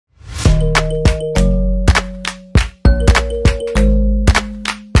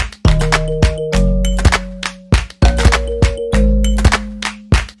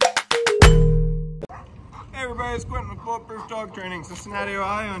Bulletproof Dog Training, Cincinnati,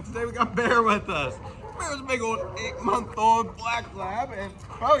 Ohio, and today we got Bear with us. Bear's a big old 8-month-old black lab, and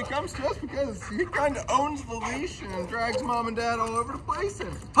well, he comes to us because he kind of owns the leash and drags mom and dad all over the place.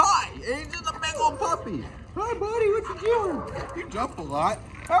 And hi, he's just a big old puppy. Hi, buddy, what you doing? You jump a lot.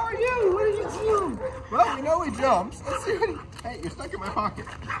 How are you? What are you doing? Well, we know he jumps. Let's see what he... Hey, you're stuck in my pocket.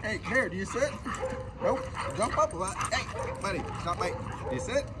 Hey, Bear, do you sit? Nope. Jump up a lot. Hey, buddy, stop biting. Do you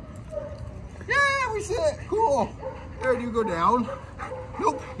sit? Yeah, we sit. Cool. Bear, do you go down?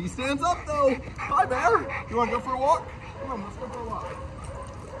 Nope. He stands up though. Hi, Bear. You want to go for a walk? Come on, let's go for a walk.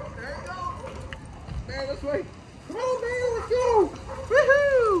 There you go. Bear, this way. Come on, Bear, let's go.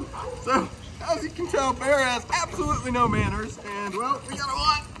 Woohoo! So, as you can tell, Bear has absolutely no manners, and well, we got a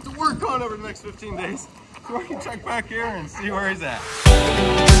lot to work on over the next 15 days. So we can check back here and see where he's at.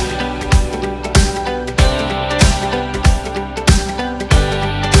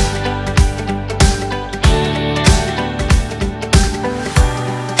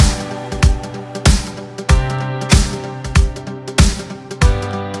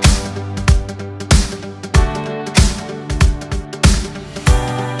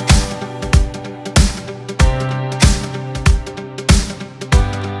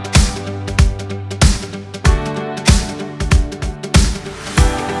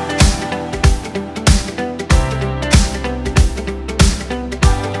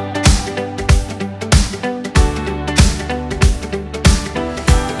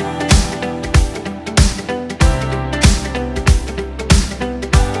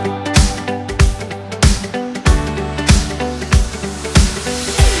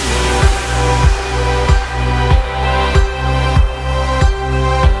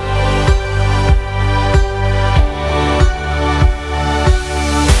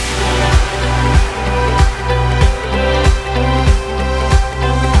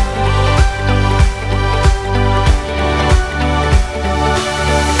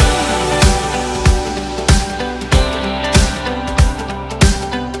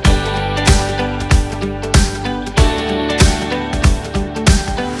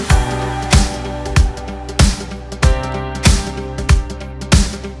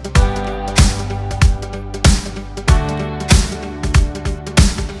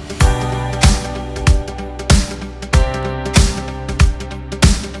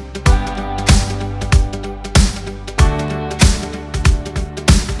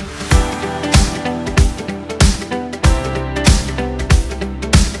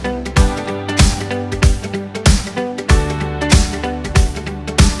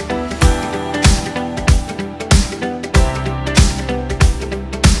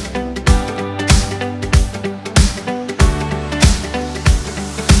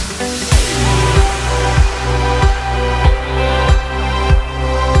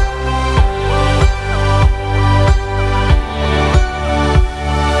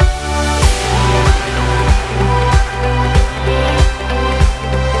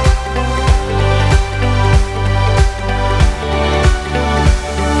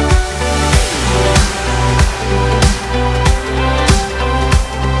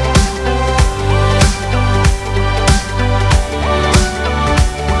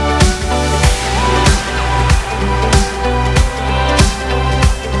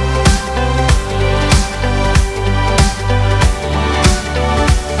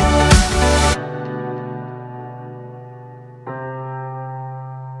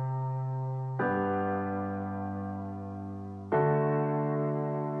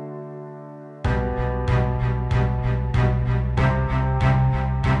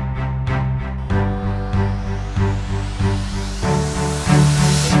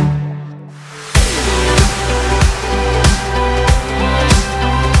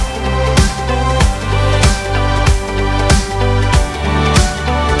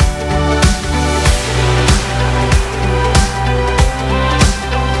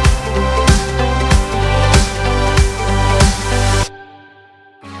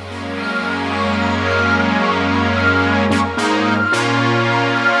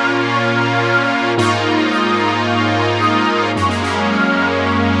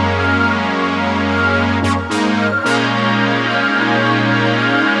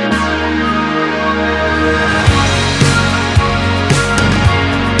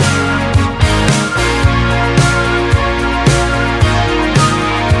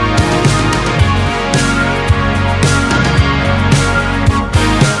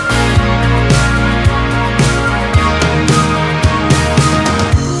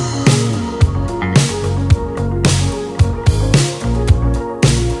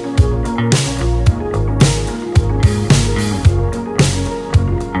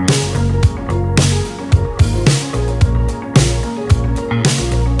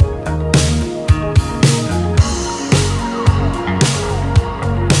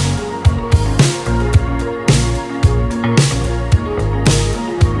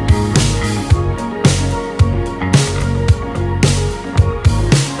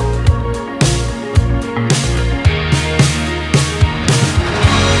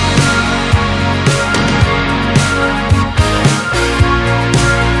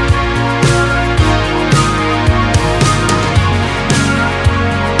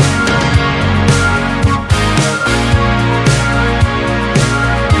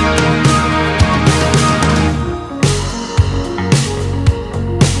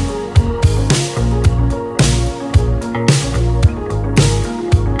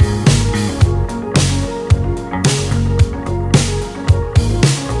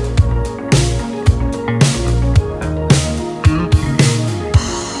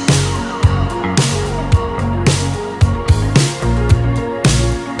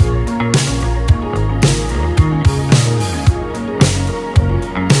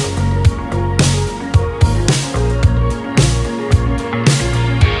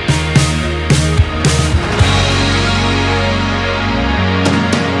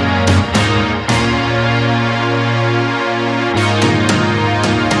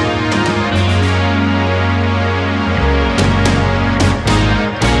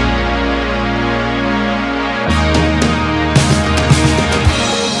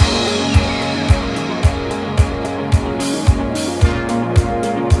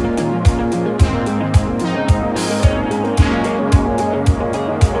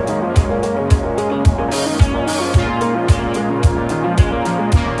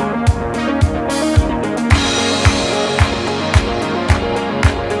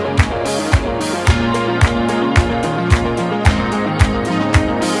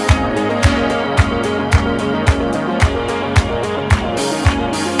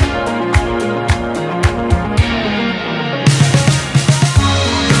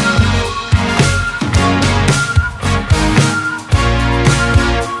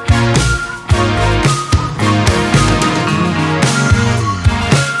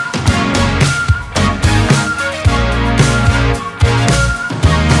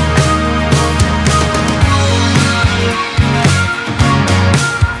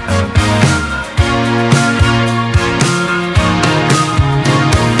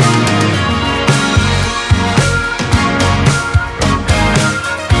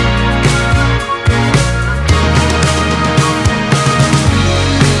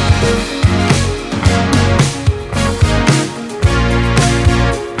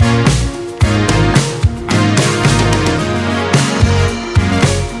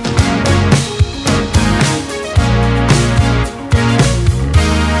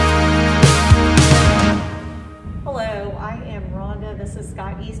 this is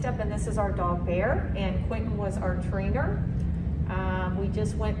Scott Eastup, and this is our dog Bear, and Quentin was our trainer. We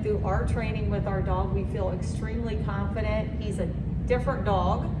just went through our training with our dog. We feel extremely confident. He's a different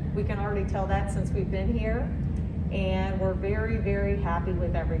dog. We can already tell that since we've been here, and we're very, very happy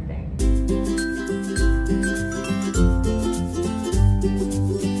with everything.